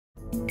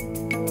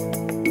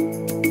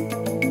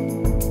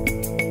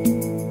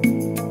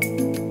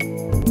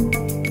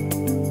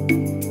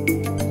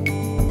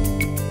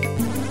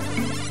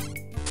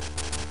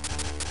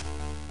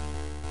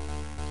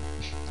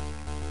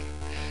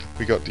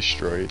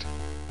destroyed.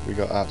 We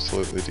got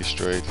absolutely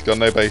destroyed. He's got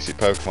no basic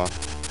Pokemon.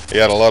 He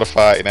had a lot of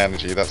fighting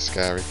energy, that's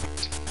scary.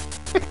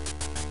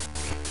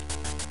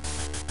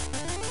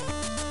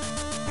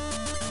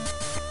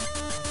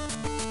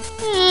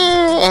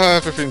 Oh,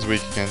 everything's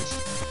weak against.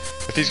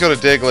 If he's got a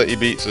Diglett, he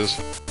beats us.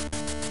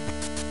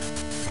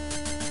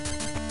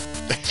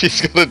 If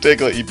he's got a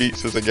Diglett, he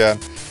beats us again.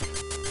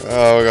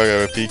 Oh, we gotta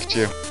go with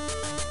Pikachu.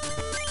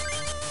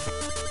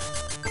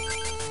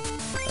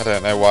 I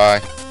don't know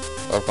why.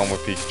 I've gone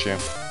with Pikachu.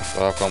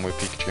 But I've gone with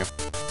Pikachu.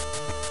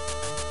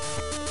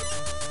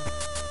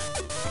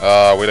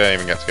 Oh, we don't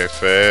even get to go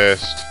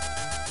first.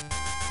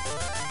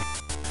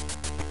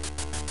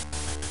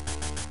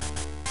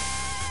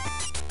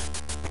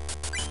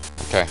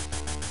 Okay.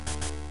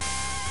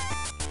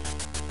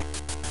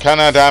 Can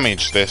I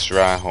damage this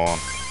Rhyhorn?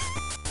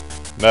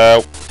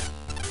 No.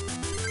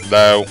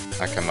 No,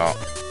 I cannot.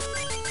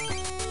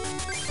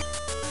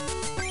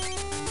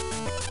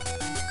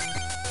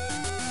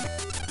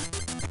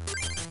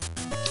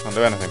 Can't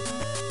do anything.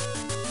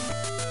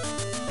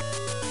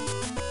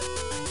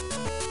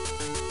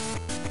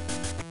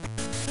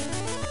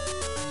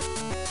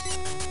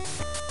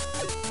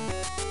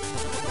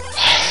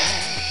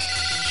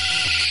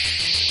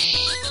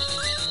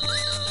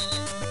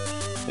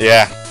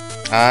 Yeah,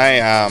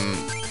 I'm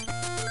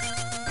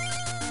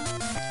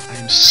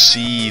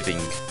seething.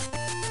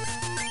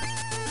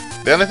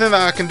 The only thing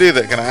that I can do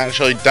that can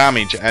actually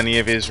damage any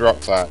of his rock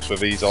types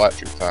with these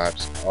electric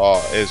types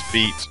is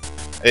beat.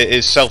 It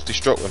is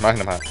self-destruct with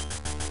Magnemite.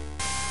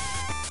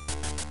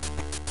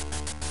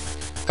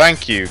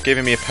 Thank you,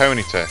 giving me a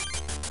Ponyta.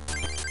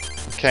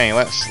 Okay,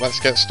 let's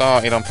get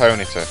started on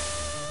Ponyta.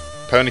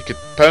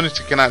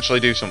 Ponyta can actually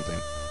do something.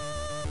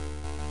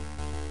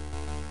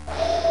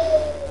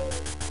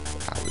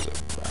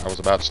 I was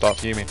about to start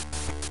fuming.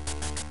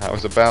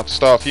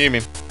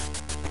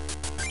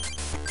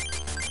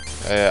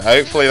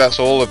 Hopefully that's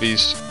all of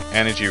these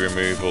energy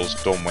removals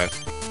done with.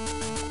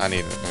 I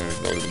need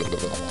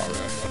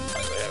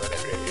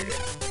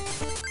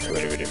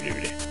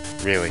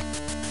really.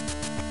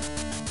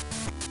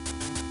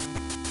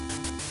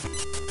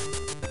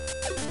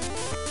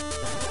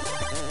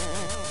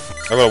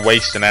 I've got to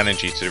waste an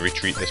energy to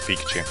retreat this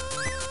Pikachu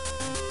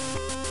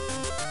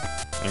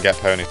and get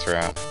Ponyta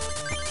out.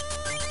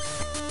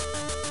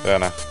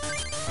 Don't know.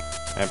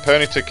 And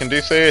Ponyta can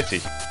do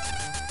 30.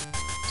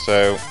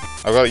 So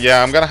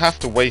I'm gonna have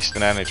to waste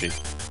an energy.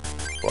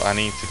 But I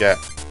need to get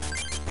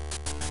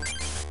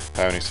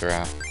Ponyta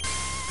out.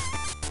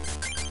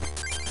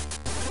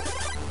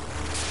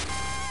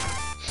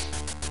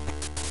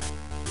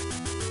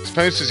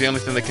 Ponyta's the only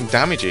thing that can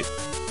damage it.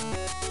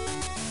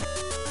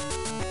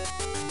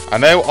 I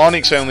know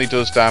Onix only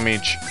does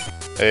damage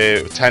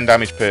 10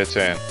 damage per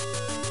turn.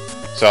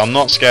 So I'm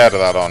not scared of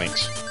that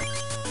Onix.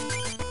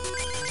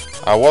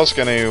 I was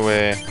going to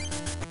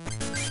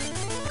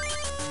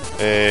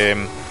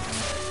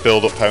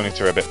build up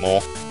Ponyta a bit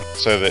more,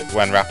 so that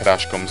when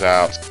Rapidash comes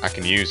out I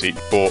can use it,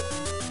 but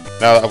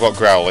now that I've got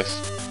Growlithe,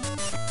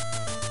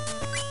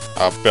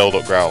 I'll build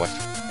up Growlithe.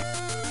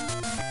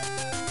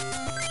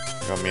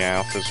 Got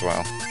Meowth as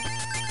well.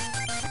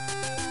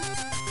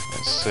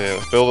 Let's see,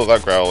 let's build up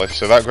that Growlithe,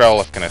 so that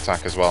Growlithe can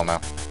attack as well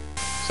now.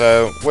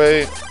 So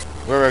we're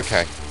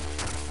okay.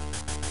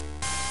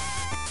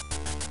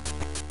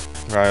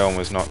 Ryan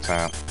was knocked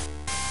out.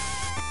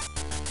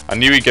 I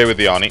knew he'd go with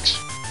the Onix.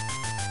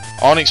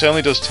 Onix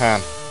only does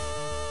 10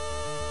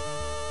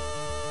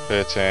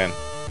 per turn.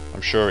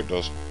 I'm sure it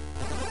does.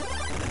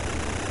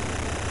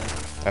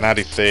 And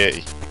added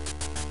 30.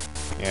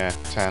 Yeah,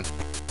 10.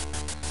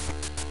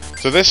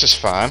 So this is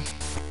fine.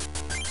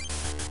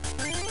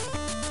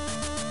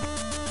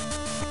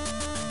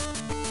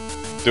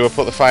 Do I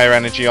put the fire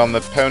energy on the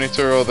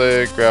Ponyta or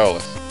the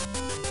Growlithe?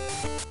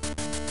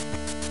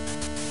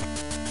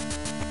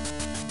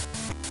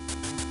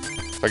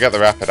 If I get the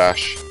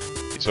Rapidash,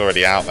 it's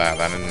already out there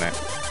then, isn't it?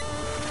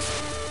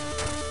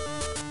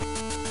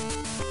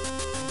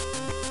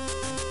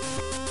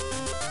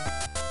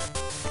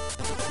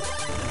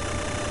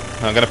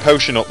 I'm going to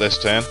potion up this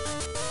turn,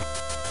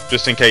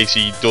 just in case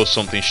he does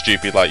something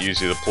stupid like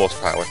using the plus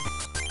power.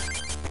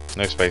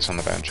 No space on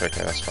the bench,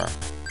 okay, that's fine.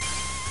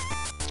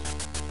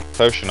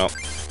 Potion up.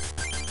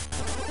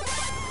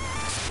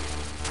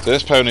 So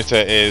this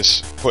Ponyta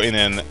is putting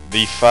in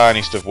the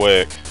finest of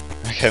work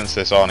against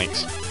this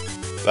Onix.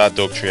 That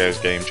Dug Trio is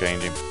game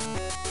changing.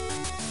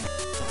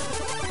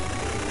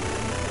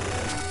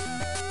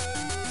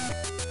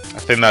 I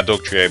think that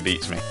Dug Trio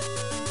beats me.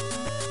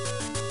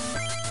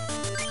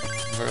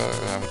 I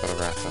haven't got a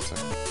rat, that's it.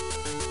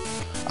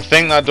 I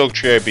think that Dug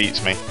Trio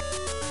beats me.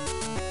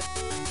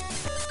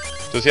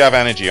 Does he have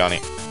energy on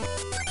it?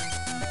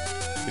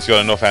 He's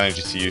got enough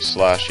energy to use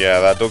Slash. Yeah,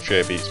 that Dug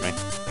Trio beats me.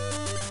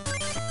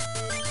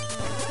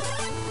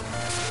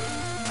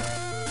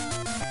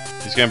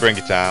 He's going to bring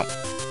it down.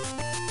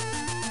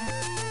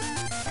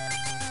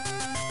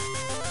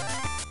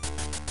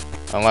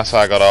 Unless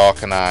I got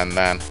Arcanine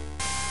then.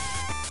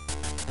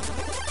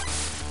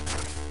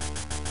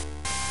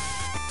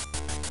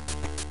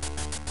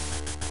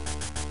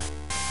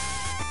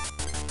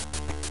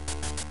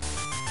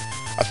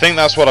 I think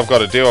that's what I've got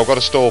to do. I've got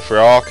to stall for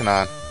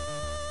Arcanine.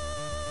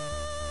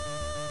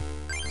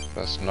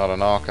 That's not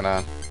an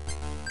Arcanine.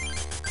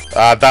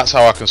 That's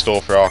how I can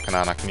stall for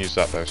Arcanine. I can use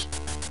that though.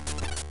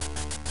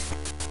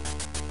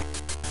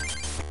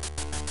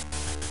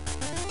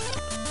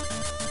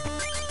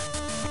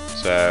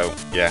 So,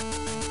 yeah.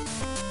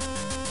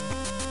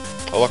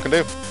 All I can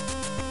do.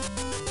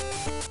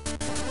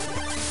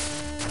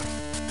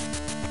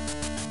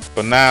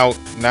 But now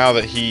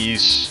that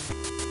he's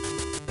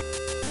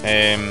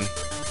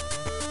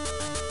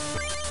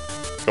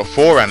got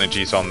 4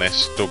 energies on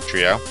this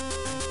Dugtrio.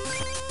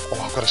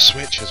 Oh, I've got a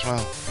switch as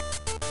well.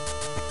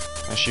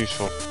 That's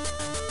useful.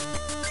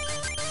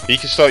 He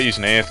can start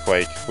using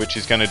Earthquake, which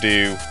is going to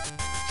do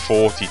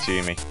 40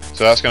 to me.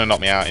 So that's going to knock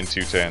me out in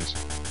 2 turns.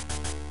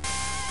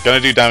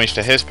 Going to do damage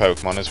to his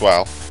Pokemon as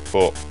well,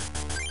 but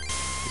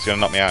he's going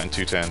to knock me out in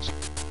 2 turns.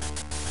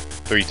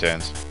 3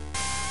 turns.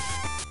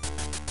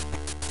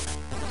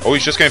 Oh,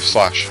 he's just going for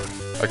Slash.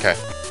 Okay.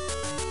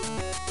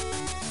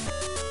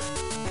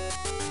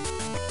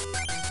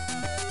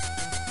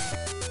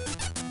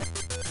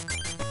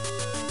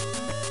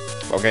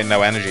 But I'm getting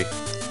no energy.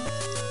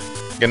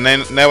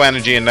 Getting no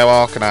energy and no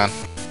Arcanine.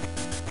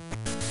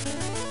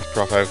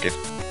 Provoking.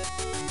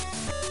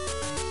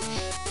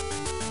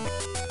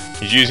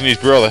 He's using his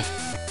brother.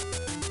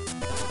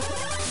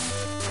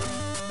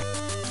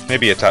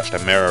 Maybe he attached a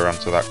mirror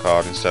onto that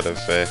card instead of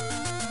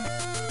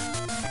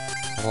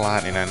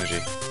lightning energy.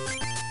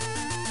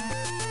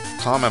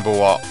 Can't remember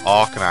what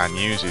Arcanine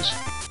uses.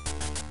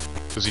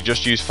 Does he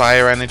just use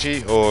fire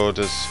energy, or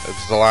does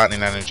the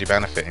lightning energy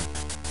benefit him?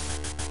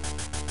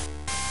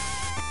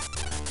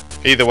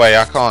 Either way,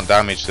 I can't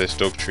damage this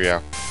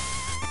Dugtrio.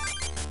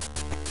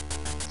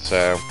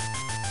 So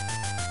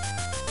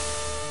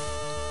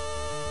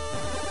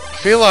I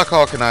feel like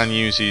Arcanine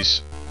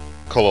uses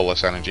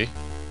colourless energy.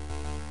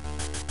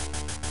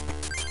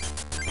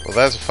 Well,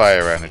 there's a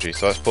fire energy,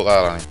 so let's put that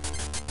on him.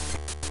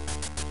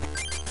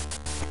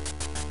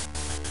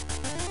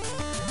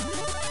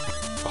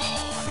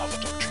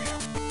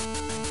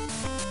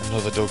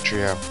 Another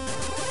Dugtrio.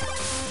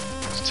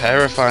 It's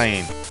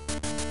terrifying.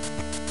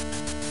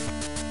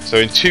 So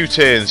in 2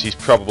 turns he's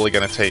probably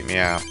going to take me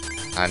out.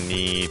 I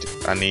need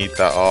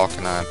that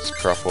Arcanine to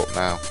crop up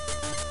now.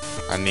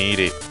 I need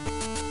it.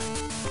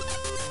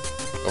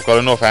 I've got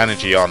enough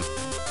energy on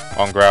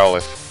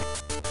Growlithe.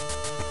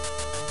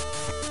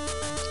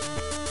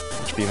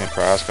 Watch beam in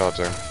prize card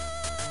zone.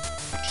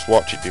 Just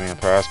watch it beam in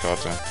prize card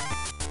zone.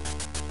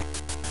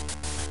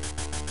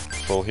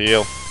 Full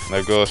heal.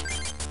 No good.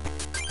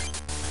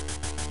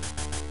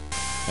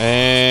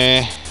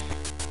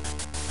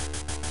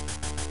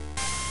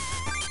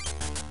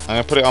 I'm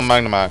gonna put it on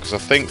Magnemite because I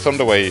think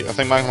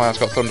Magnemite's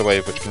got Thunder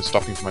Wave, which can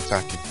stop him from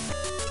attacking.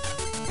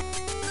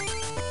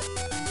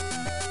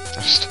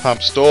 I'm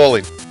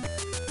stalling.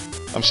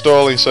 I'm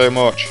stalling so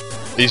much.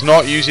 He's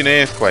not using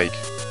Earthquake.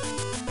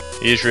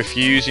 He is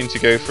refusing to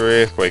go for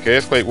Earthquake.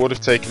 Earthquake would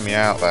have taken me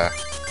out there.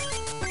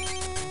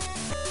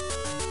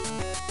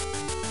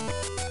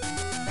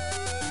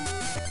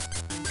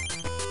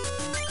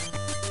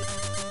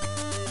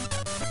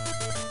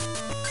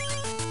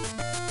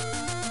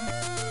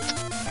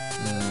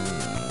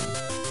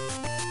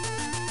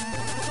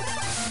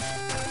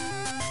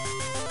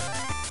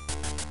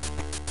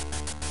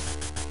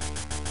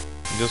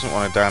 He doesn't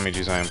want to damage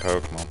his own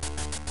Pokemon.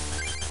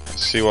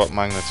 Let's see what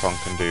Magneton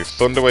can do.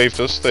 Thunder Wave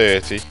does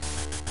 30.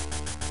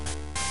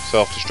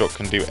 Self-Destruct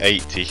can do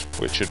 80,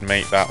 which would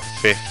make that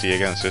 50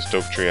 against this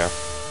Dugtrio.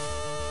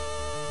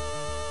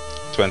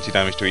 20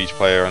 damage to each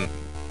player. And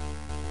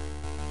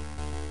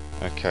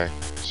okay,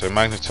 so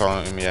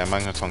Magneton, yeah,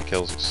 Magneton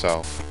kills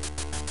itself.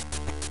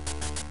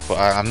 But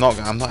I'm not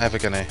ever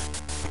gonna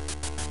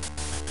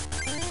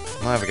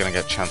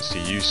get a chance to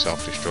use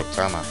Self-Destruct,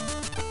 am I?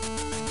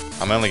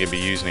 I'm only going to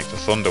be using it for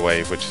Thunder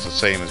Wave, which is the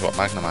same as what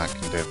Magnemite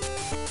can do.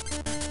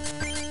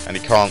 And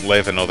he can't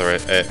live another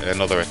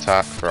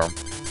attack from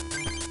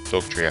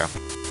Dugtrio.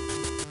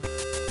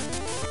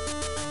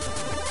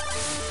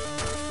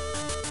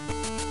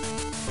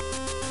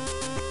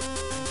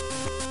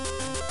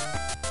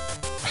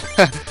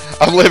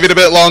 I'm living a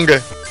bit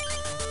longer.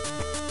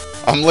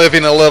 I'm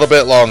living a little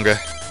bit longer.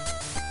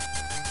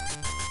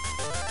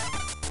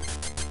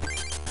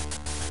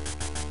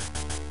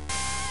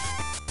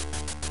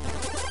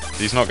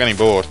 He's not getting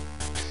bored.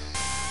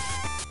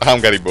 I'm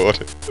getting bored.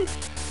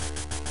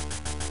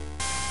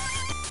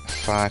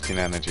 Fighting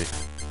energy.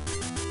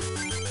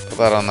 Put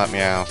that on that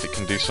Meowth. It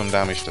can do some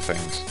damage to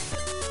things.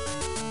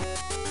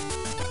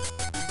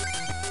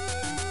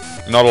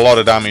 Not a lot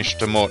of damage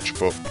to much,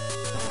 but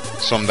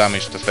some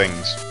damage to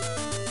things.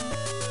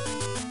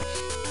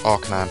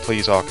 Arcanine,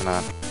 please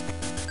Arcanine.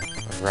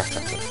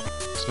 Rattata.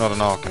 It's not an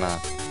Arcanine.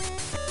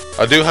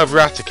 I do have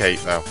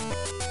Raticate though.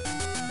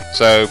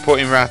 So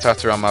putting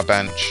Rattata on my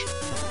bench,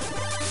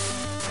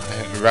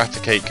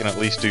 Raticate can at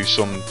least do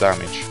some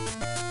damage.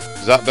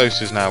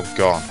 Zapdos is now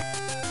gone.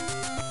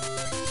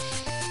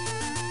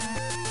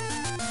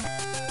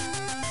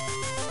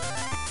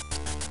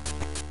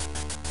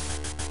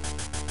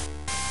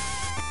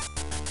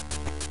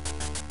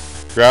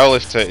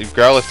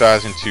 Growlithe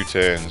dies in 2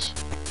 turns.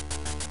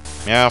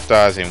 Meowth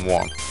dies in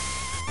 1.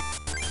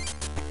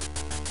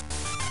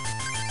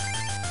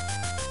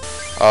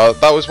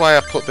 That was why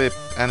I put the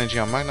energy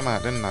on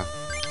Magnemite, didn't I?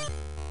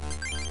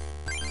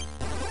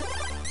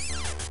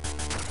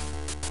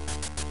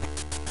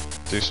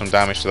 Do some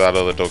damage to that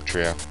other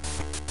Dugtrio.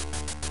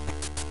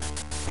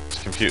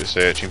 It's computer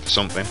searching for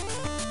something.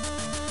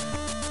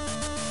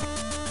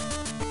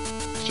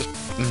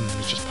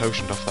 It's just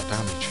potioned off that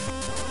damage.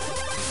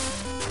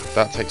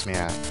 That takes me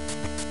out.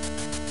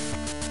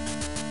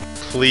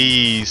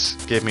 Please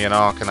give me an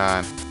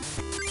Arcanine.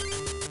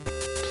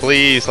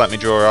 Please let me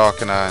draw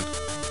Arcanine.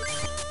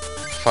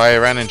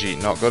 Fire Energy,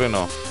 not good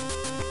enough.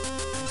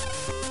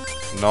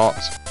 Not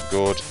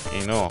good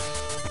enough.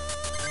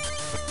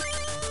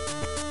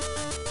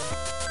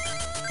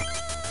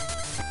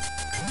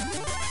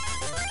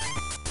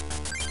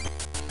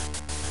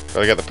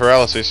 Gotta get the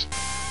paralysis.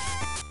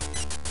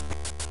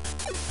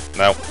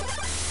 No.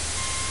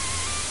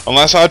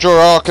 Unless I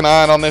draw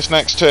Arcanine on this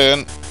next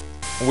turn,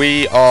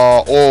 we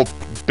are... Or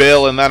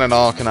Bill and then an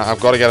Arcanine. I've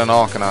got to get an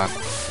Arcanine.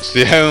 It's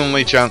the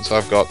only chance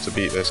I've got to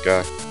beat this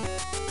guy.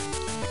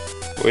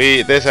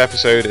 This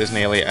episode is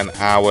nearly an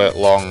hour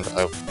long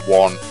of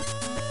one.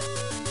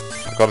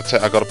 I've got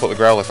to put the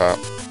Growlithe out.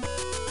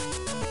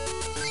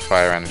 It's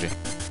Fire Energy.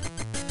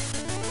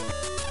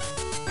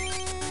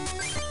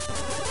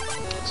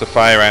 It's a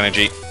Fire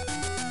Energy.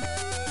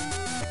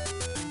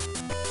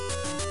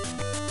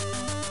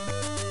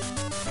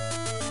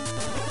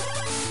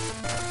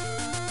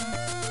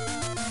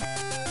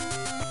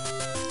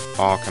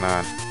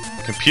 Arcanine.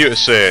 Computer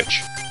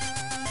search.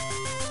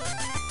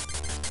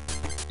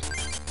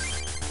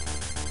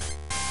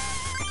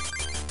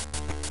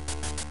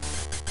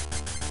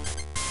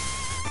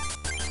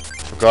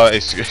 God,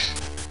 it's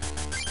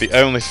the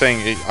only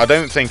thing. I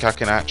don't think I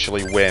can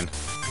actually win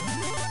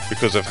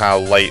because of how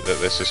late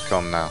that this has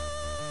come now.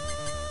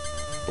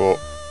 But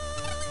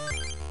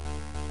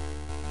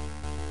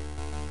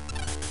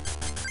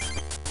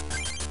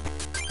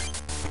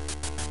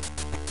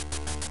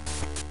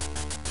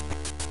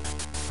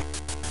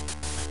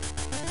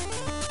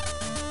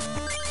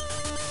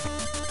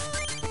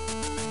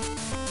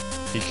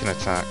he can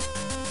attack.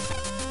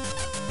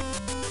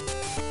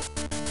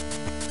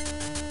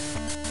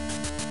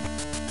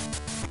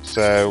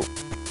 So,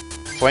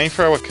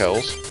 Flamethrower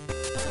kills.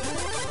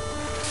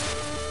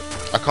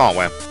 I can't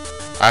win.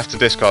 I have to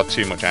discard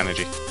too much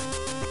energy.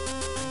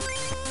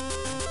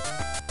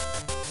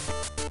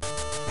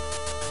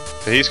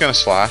 So he's going to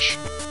Slash.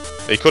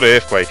 He could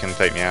Earthquake and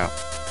take me out.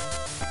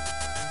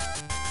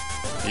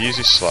 He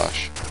uses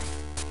Slash.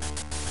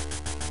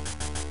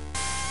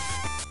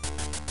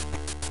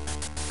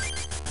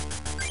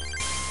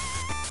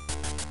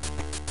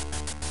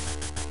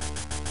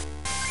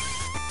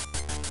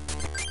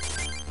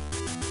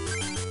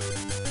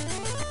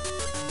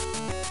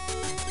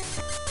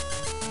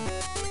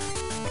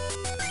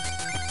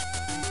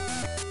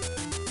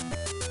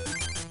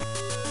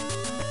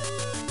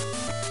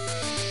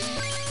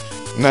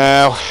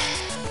 Now,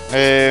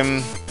 I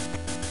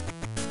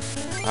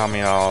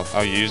mean,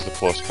 I'll use the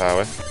plus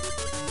power.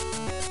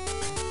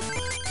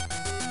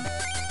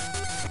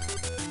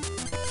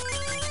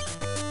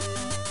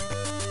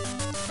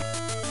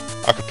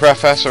 I could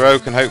Professor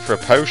Oak and hope for a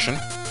potion.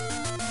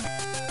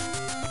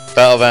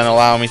 That'll then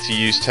allow me to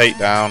use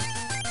Takedown,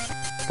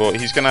 but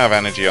he's gonna have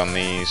energy on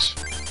these.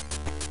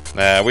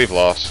 Nah, we've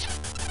lost.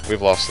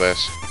 We've lost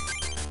this.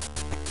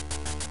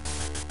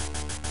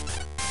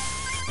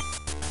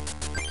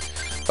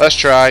 Let's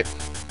try.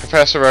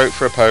 Professor Oak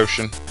for a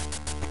potion.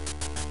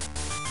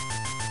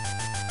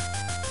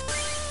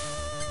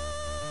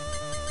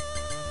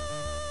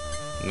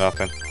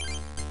 Nothing.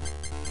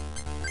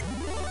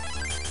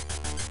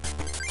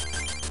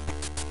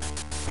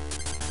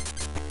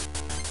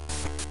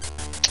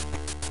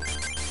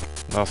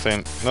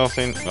 Nothing,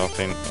 nothing,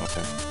 nothing,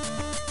 nothing.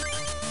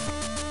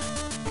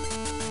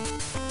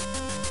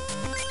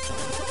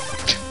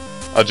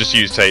 I'll just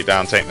use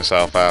Takedown, take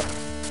myself out.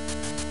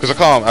 Because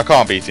I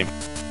can't beat him.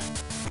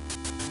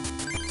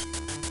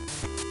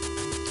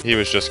 He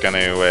was just going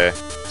to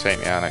take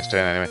me out next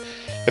turn anyway.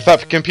 If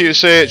that computer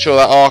search or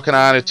that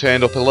Arcanine had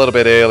turned up a little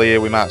bit earlier,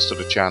 we might have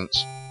stood a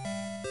chance.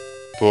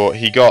 But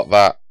he got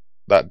that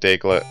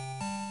Diglett.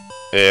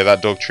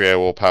 That Dugtrio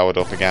all powered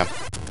up again.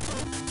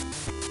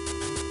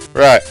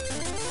 Right.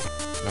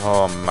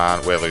 Oh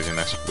man, we're losing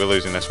this. We're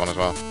losing this one as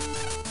well.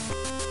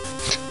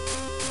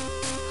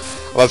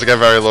 Let's get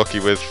very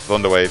lucky with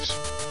Thunder Waves.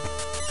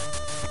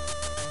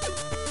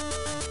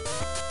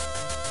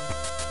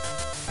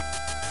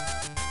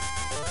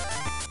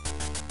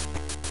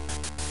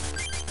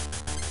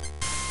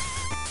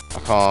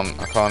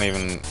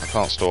 I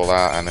can't stall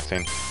out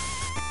anything.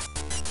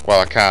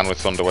 Well, I can with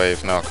Thunder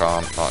Wave. No, I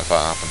can't. Not if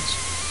that happens.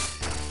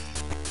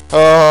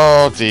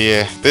 Oh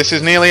dear. This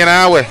is nearly an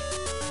hour.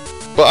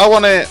 But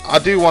I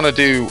do want to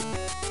do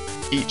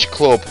each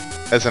club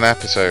as an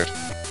episode.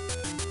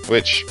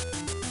 Which,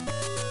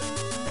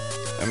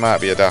 it might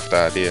be a daft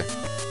idea.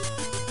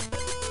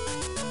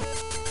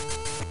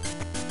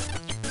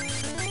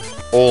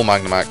 all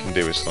Magnemite can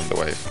do is Thunder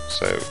Wave,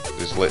 so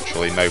there's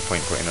literally no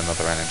point putting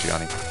another energy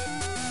on him.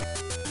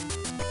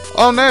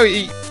 Oh no,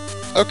 he...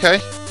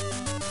 okay.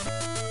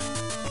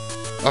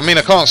 I mean,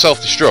 I can't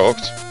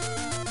self-destruct.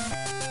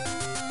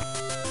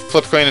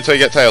 Flip a coin until you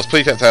get Tails.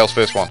 Please get Tails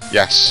first one.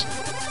 Yes.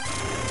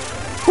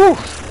 Whew.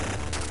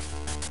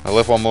 I'll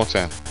live one more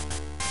turn.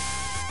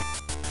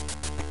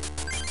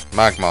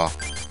 Magmar.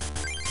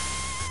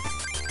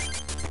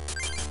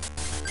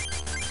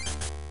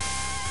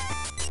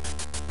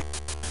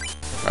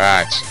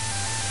 Right.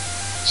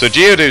 So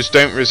Geodudes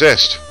don't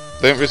resist.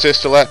 Don't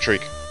resist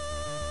electric.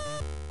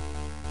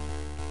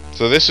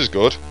 So this is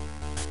good.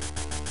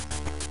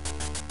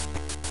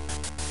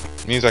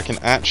 Means I can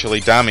actually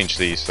damage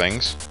these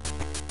things.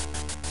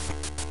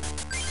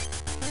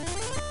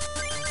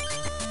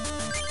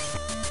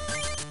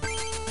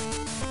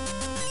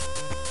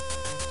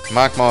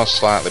 Magmar's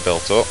slightly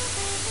built up.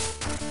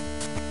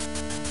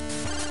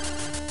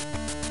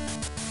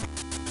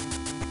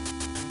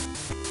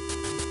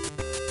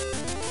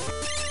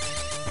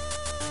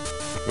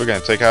 We're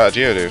going to take out a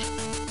Geodude.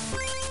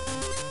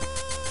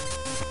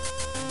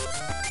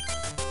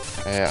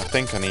 I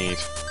think I need...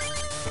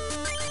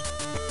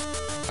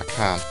 I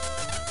can.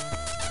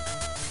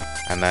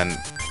 And then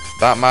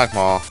that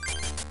Magmar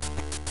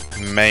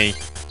may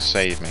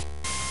save me.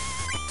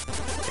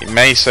 It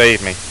may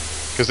save me.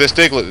 Because this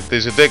Diglett,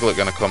 there's a Diglett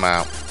going to come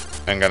out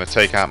and going to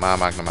take out my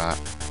Magnemite.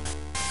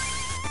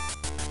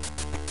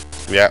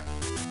 Yep.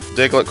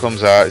 Diglett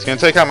comes out. It's going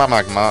to take out my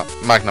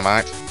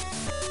Magnemite.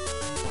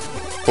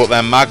 But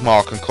then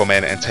Magmar can come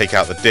in and take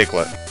out the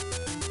Diglett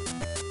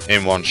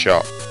in one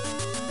shot.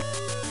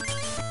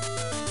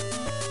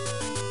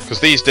 Because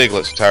these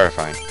Digletts are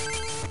terrifying.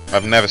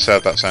 I've never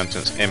said that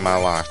sentence in my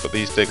life, but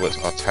these Digletts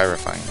are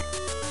terrifying.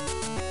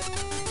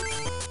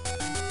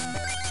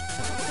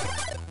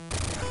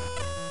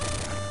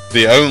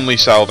 The only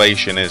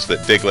salvation is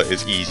that Diglett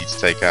is easy to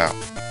take out,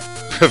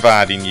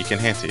 providing you can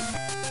hit it.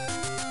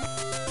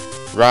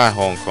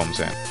 Rhyhorn comes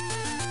in.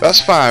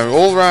 That's fine.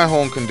 All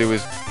Rhyhorn can do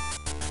is...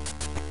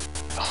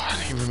 oh,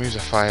 and he removes a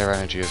fire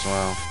energy as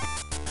well.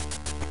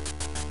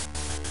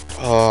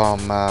 Oh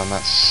man,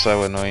 that's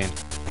so annoying.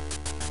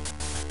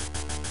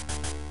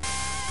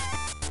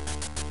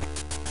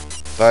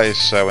 That is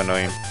so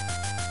annoying.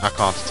 I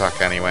can't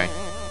attack anyway.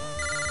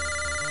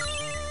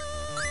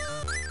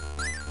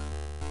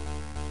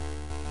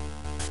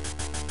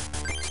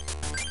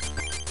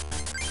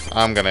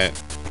 I'm gonna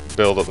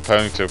build up the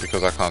Ponytail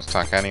because I can't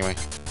attack anyway.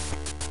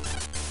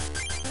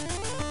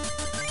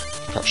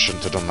 Perhaps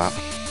shouldn't have done that.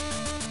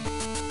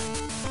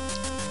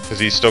 Because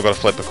he's still got to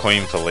flip a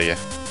coin for Leah.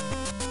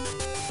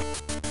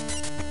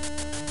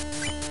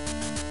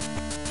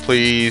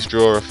 Please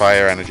draw a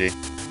fire energy.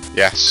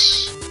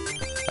 Yes.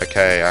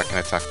 Okay, I can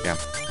attack again.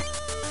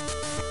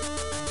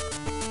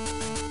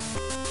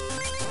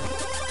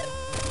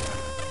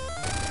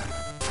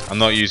 I'm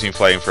not using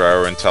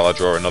Flamethrower until I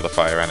draw another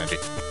fire energy.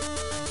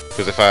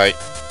 Because if I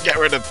get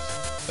rid of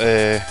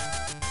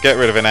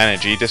an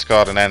energy,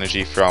 discard an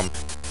energy from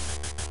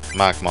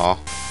Magmar,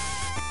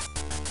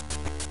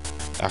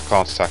 I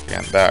can't attack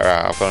again. There,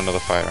 right, I've got another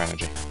fire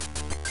energy.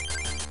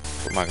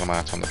 Put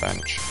Magnemite on the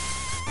bench.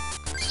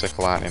 Stick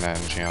a lightning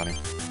energy on him.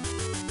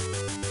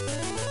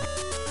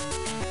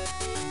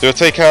 Do I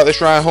take out this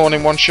Rhyhorn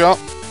in one shot?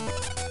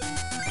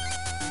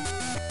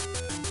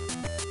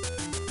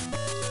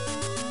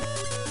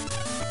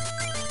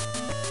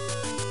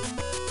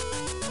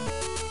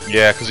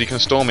 Yeah, because he can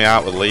stall me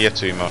out with Leah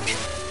too much.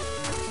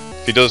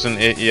 If he doesn't,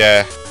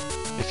 yeah.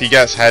 If he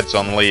gets heads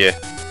on Leah,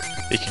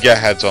 he could get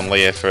heads on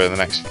Leah for the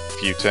next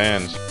few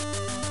turns.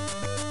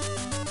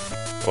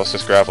 What's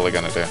this Graveler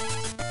gonna do?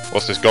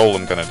 What's this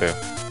Golem gonna do?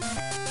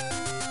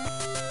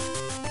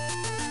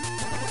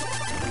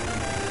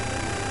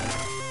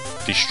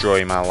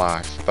 Destroy my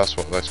life. That's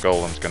what this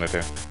Golem's gonna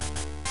do.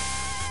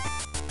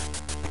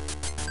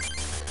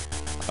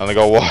 And they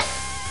go, what?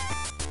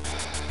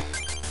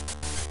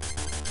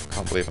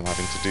 Can't believe I'm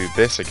having to do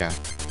this again.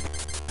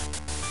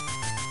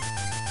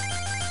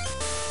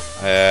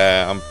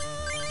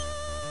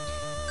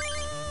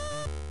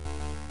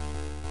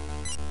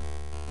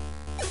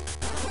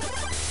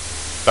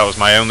 That was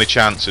my only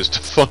chance, is to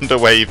Thunder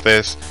Wave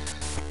this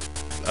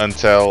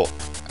until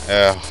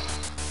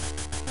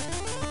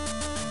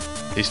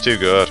he's too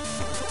good.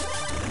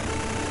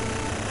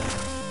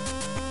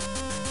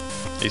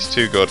 He's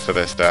too good for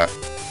this deck.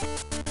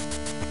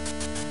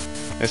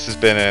 This has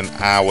been an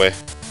hour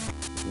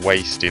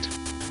wasted.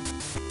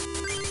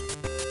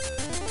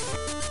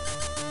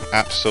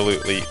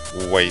 Absolutely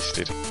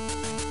wasted.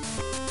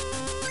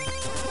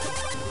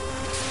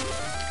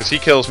 Because he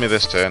kills me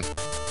this turn.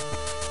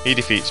 He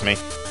defeats me.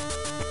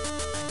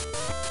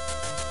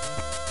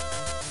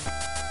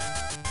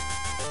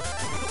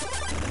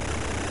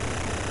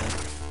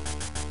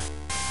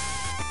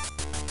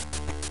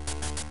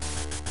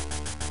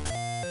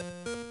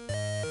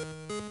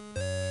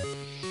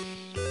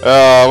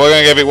 Oh, we're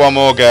gonna give it one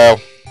more go.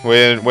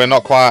 We're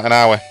not quite an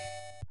hour.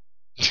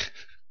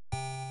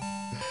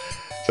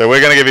 So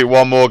we're gonna give it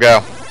one more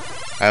go.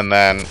 And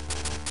then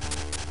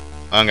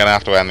I'm going to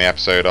have to end the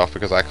episode off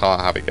because I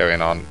can't have it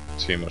going on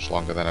too much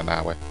longer than an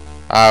hour.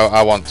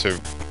 I want to...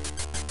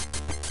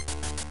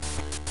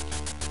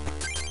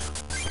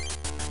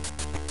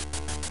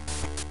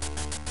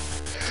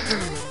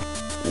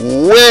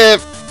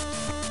 Whip!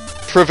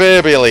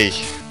 Proverbially.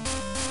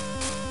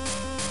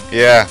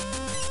 Yeah.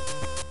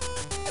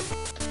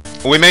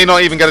 We may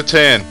not even get a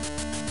turn.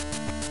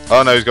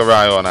 Oh no, he's got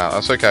Ryo now.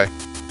 That's okay.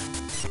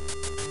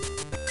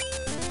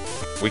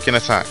 We can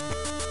attack.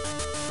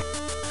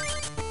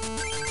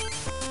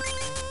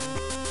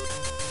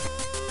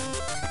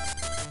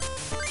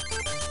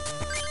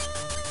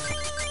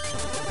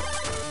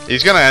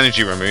 He's gonna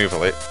energy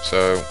removal it,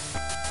 so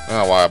I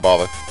don't know why I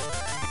bother.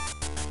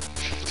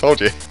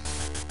 Told you.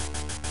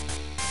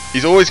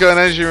 He's always got an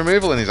energy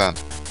removal in his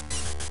hand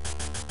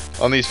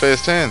on these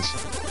first turns.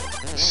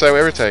 It's so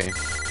irritating.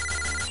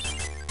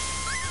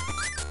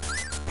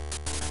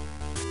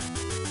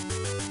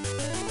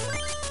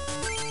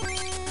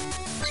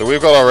 So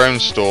we've got our own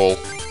stall.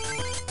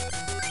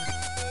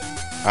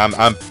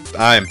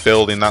 I am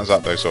building that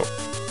Zapdos up.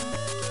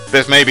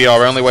 This may be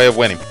our only way of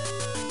winning.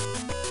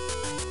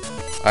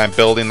 I am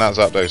building that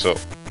Zapdos up.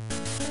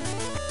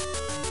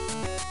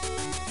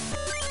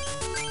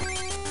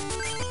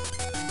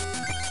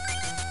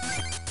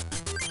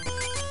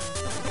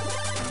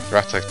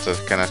 Rattata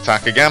can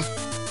attack again.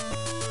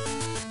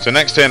 So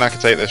next turn I can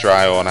take this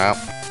Rhyhorn out.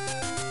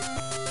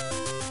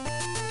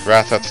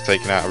 Rattata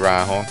taking out a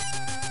Rhyhorn.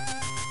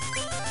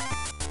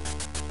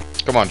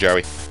 Come on,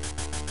 Joey.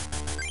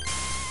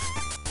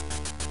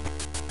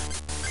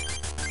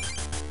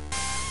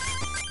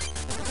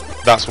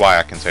 That's why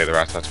I can take the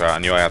Rattata out. I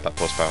knew I had that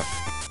plus power.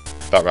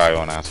 That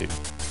Rhyhorn out even.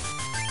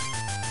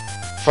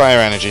 Fire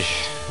energy.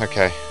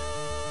 Okay.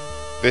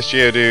 This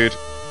Geodude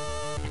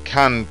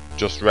can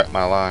just wreck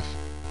my life.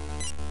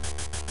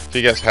 If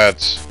he gets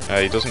heads,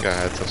 he doesn't get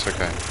heads, that's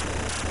okay.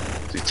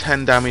 Do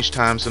 10 damage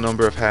times the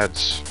number of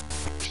heads,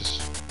 which is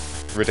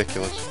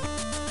ridiculous.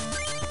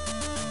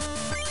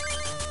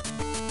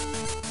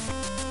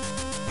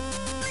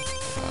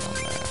 Put that on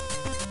there.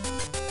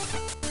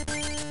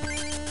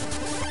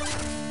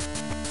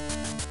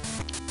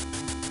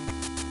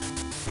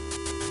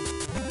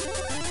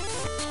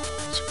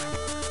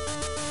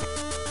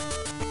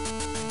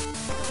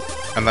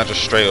 And that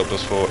just straight up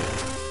does 40.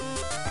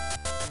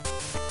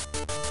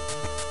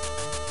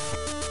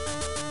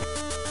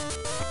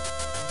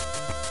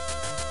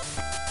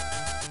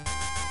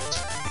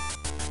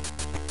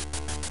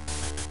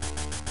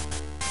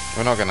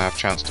 We're not going to have a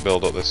chance to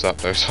build up this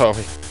Zapdos, are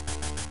we?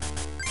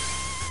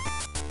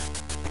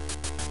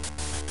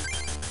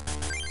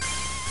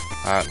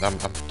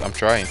 I'm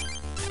trying.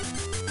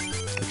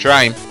 I'm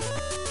trying.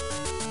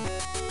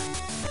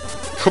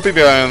 Could be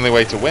the only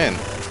way to win.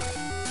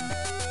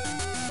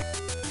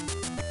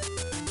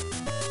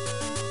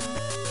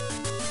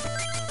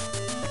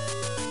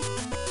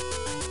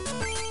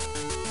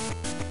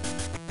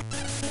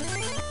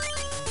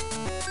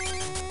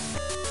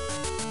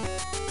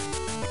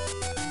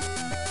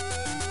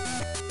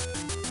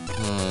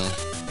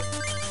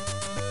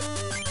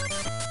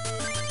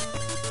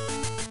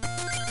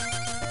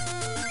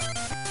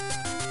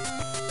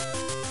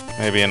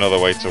 Maybe another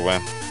way to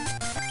win.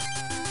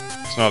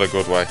 It's not a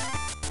good way.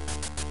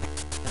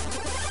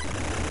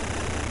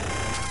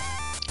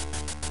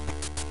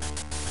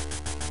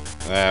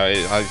 No,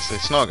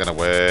 it's not going to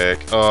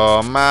work.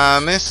 Oh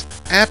man, this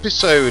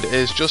episode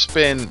has just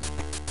been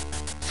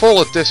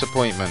full of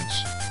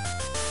disappointments.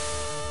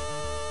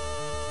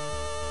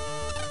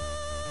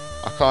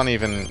 I can't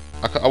even...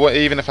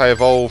 even if I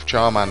evolve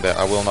Charmander,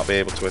 I will not be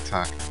able to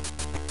attack.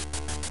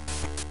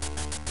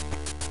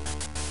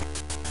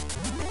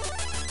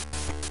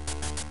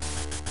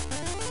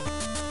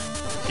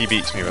 He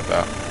beats me with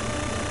that.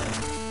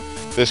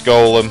 This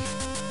Golem.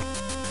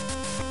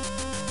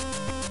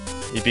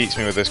 He beats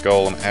me with this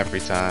Golem every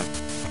time.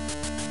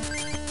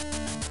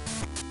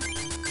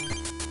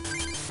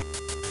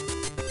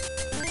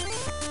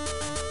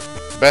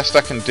 Best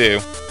I can do,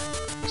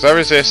 because I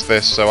resist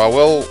this, so I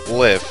will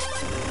live.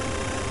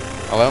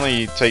 I'll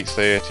only take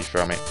 30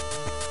 from it.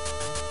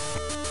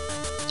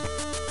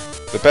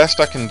 The best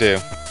I can do.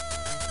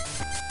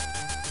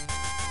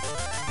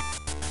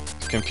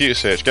 Computer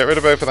search. Get rid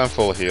of both of them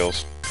full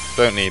heals.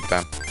 Don't need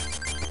them.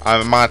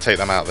 I might take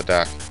them out of the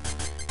deck.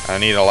 I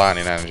need a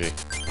lightning energy.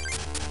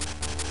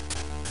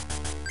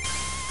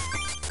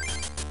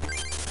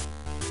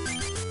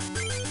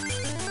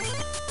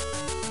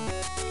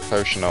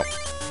 Potion up.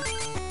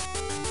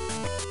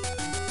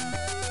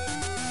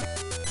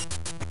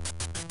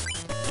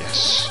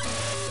 Yes.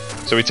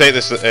 So we take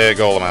this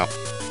Golem out.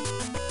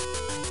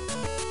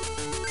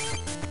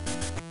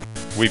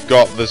 We've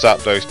got the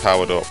Zapdos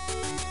powered up.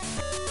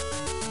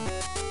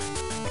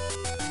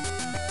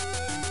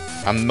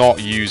 I'm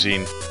not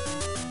using...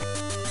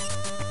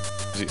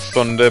 Is it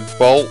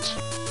Thunderbolt?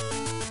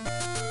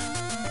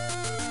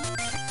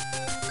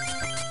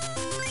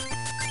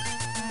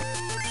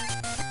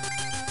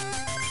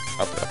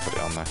 I'll put it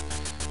on there.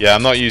 Yeah,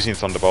 I'm not using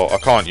Thunderbolt. I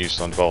can't use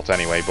Thunderbolt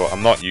anyway, but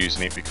I'm not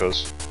using it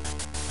because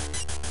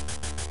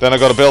Then I've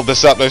got to build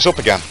this Zapdos up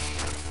again.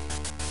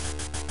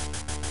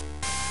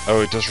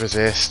 Oh, it does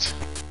resist.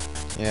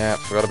 Yeah,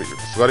 forgot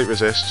it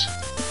resists.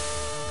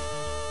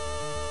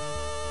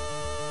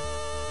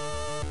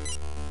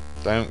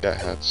 Don't get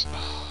heads.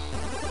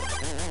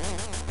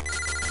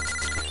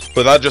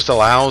 But that just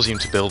allows him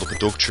to build up a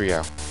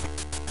Dugtrio.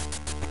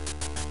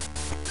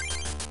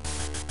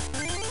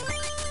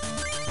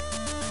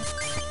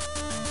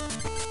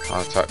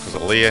 Can't attack because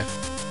of Leah.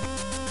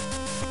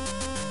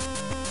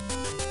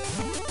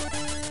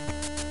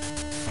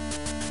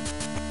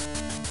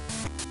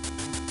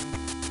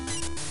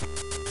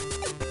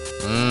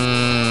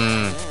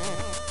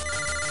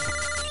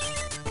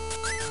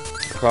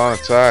 I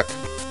can't attack.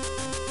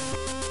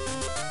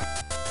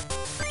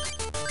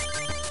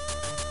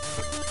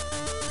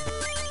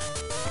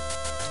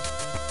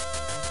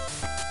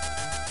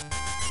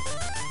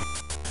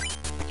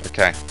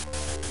 Okay.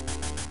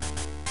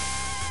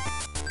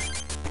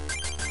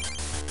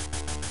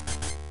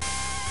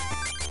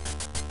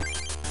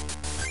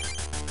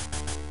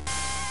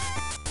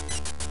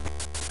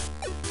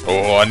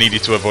 Oh, I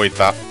needed to avoid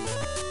that.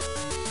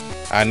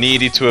 I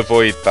needed to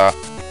avoid that.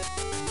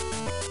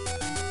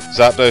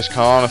 Zapdos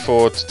can't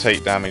afford to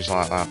take damage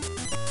like that.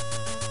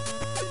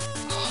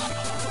 Oh,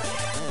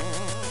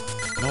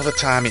 no. Another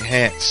time it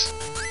hits.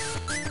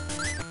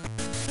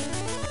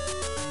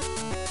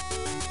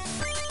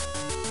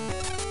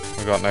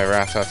 We've got no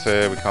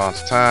Rattata, we can't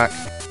attack.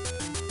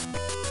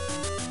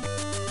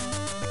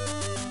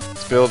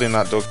 It's building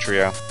that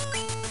Dugtrio.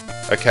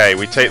 Okay,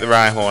 we take the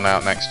Rhyhorn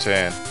out next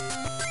turn.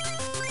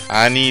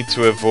 I need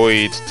to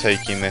avoid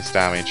taking this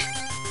damage.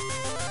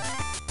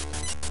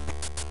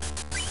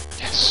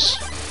 Yes.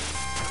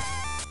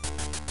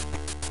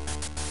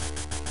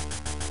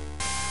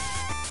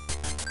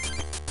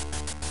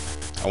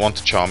 I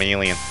want a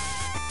Charmeleon.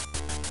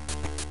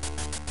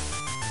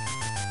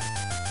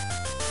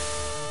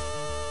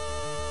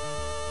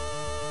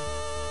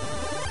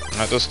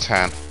 That does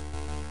 10.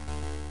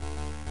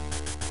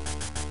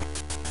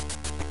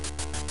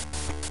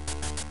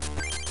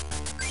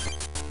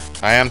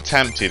 I am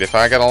tempted if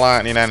I get a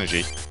Lightning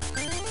Energy,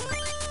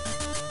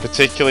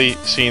 particularly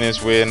seeing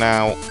as we're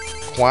now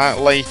quite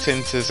late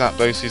into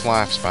Zapdos'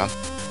 lifespan.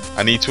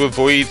 I need to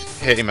avoid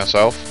hitting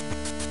myself.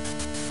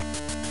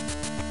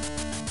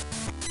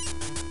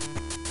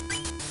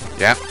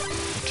 Yeah,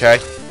 okay.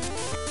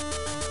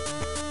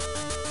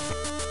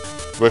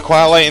 We're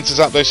quite late into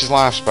Zapdos'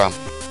 lifespan.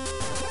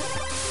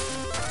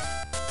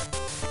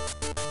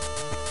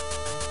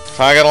 If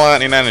I get a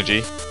Lightning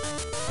Energy,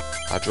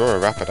 I draw a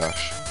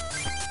Rapidash.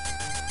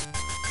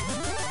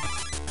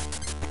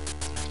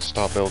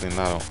 Start building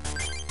that up.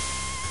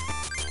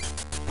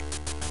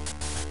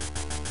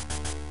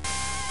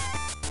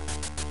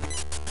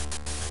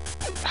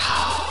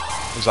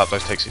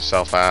 Zapdos takes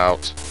itself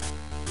out.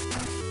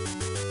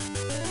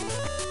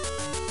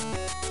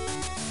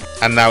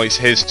 And now it's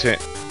his turn.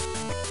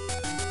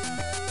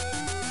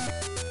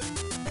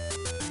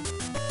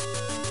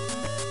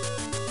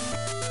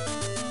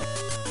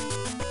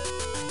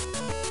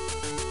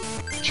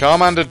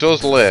 Charmander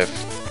does live.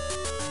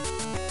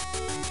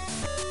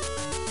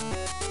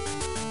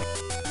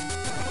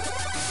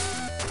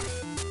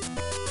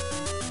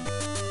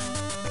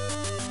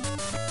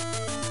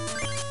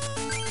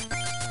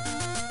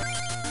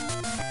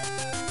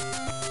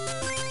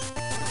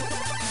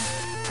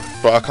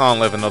 But I can't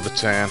live another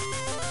turn.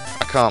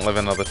 I can't live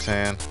another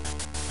turn.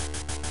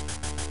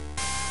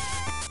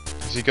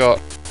 Has he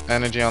got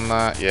energy on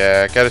that?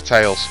 Yeah, get a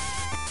Tails.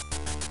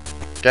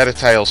 Get a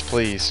Tails,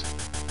 please.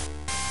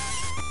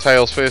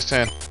 Tails, first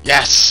turn.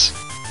 Yes!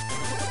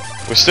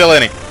 We're still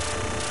in it.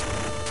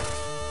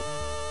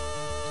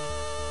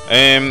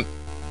 And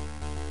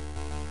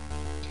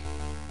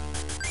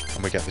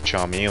we get the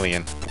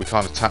Charmeleon. We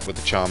can't attack with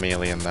the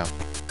Charmeleon though.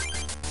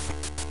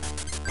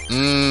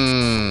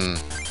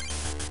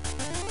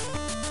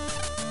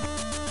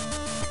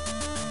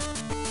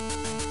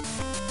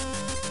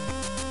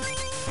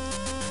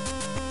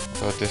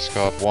 So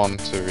discard 1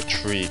 to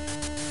retreat.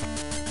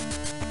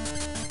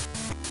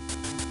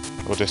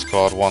 Or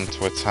discard 1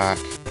 to attack.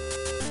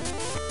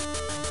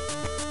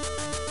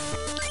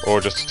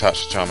 Or just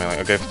attach the Charmeleon.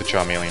 I'll go for the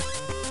Charmeleon.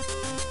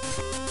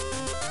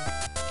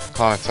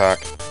 Can't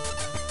attack.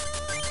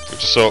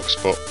 Which sucks,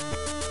 but...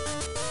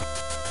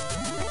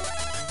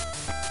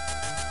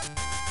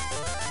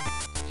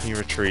 he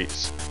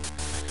retreats.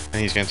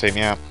 And he's going to take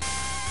me out.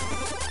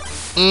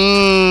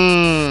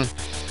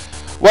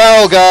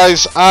 Well,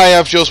 guys, I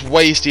have just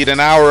wasted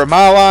an hour of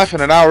my life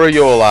and an hour of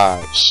your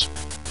lives.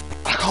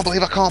 I can't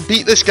believe I can't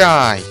beat this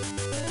guy.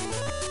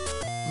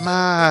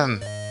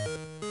 Man.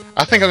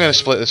 I think I'm going to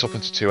split this up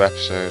into 2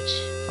 episodes.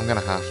 I'm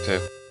going to have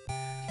to.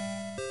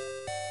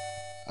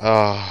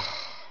 Oh.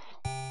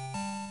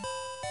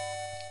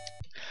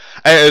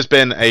 It has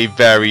been a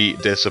very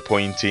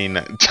disappointing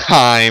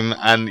time.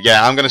 And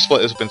yeah, I'm going to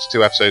split this up into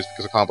 2 episodes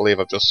because I can't believe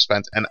I've just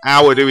spent an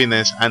hour doing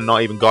this and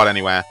not even got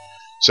anywhere.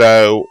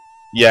 So...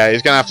 yeah,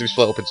 it's going to have to be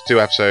split up into 2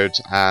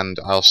 episodes, and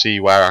I'll see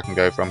where I can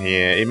go from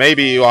here. It may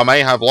be, I may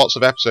have lots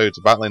of episodes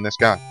of battling this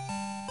guy.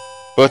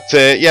 But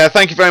yeah,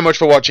 thank you very much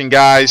for watching,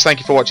 guys. Thank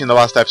you for watching the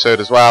last episode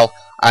as well.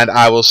 And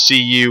I will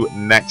see you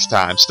next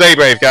time. Stay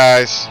brave,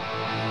 guys.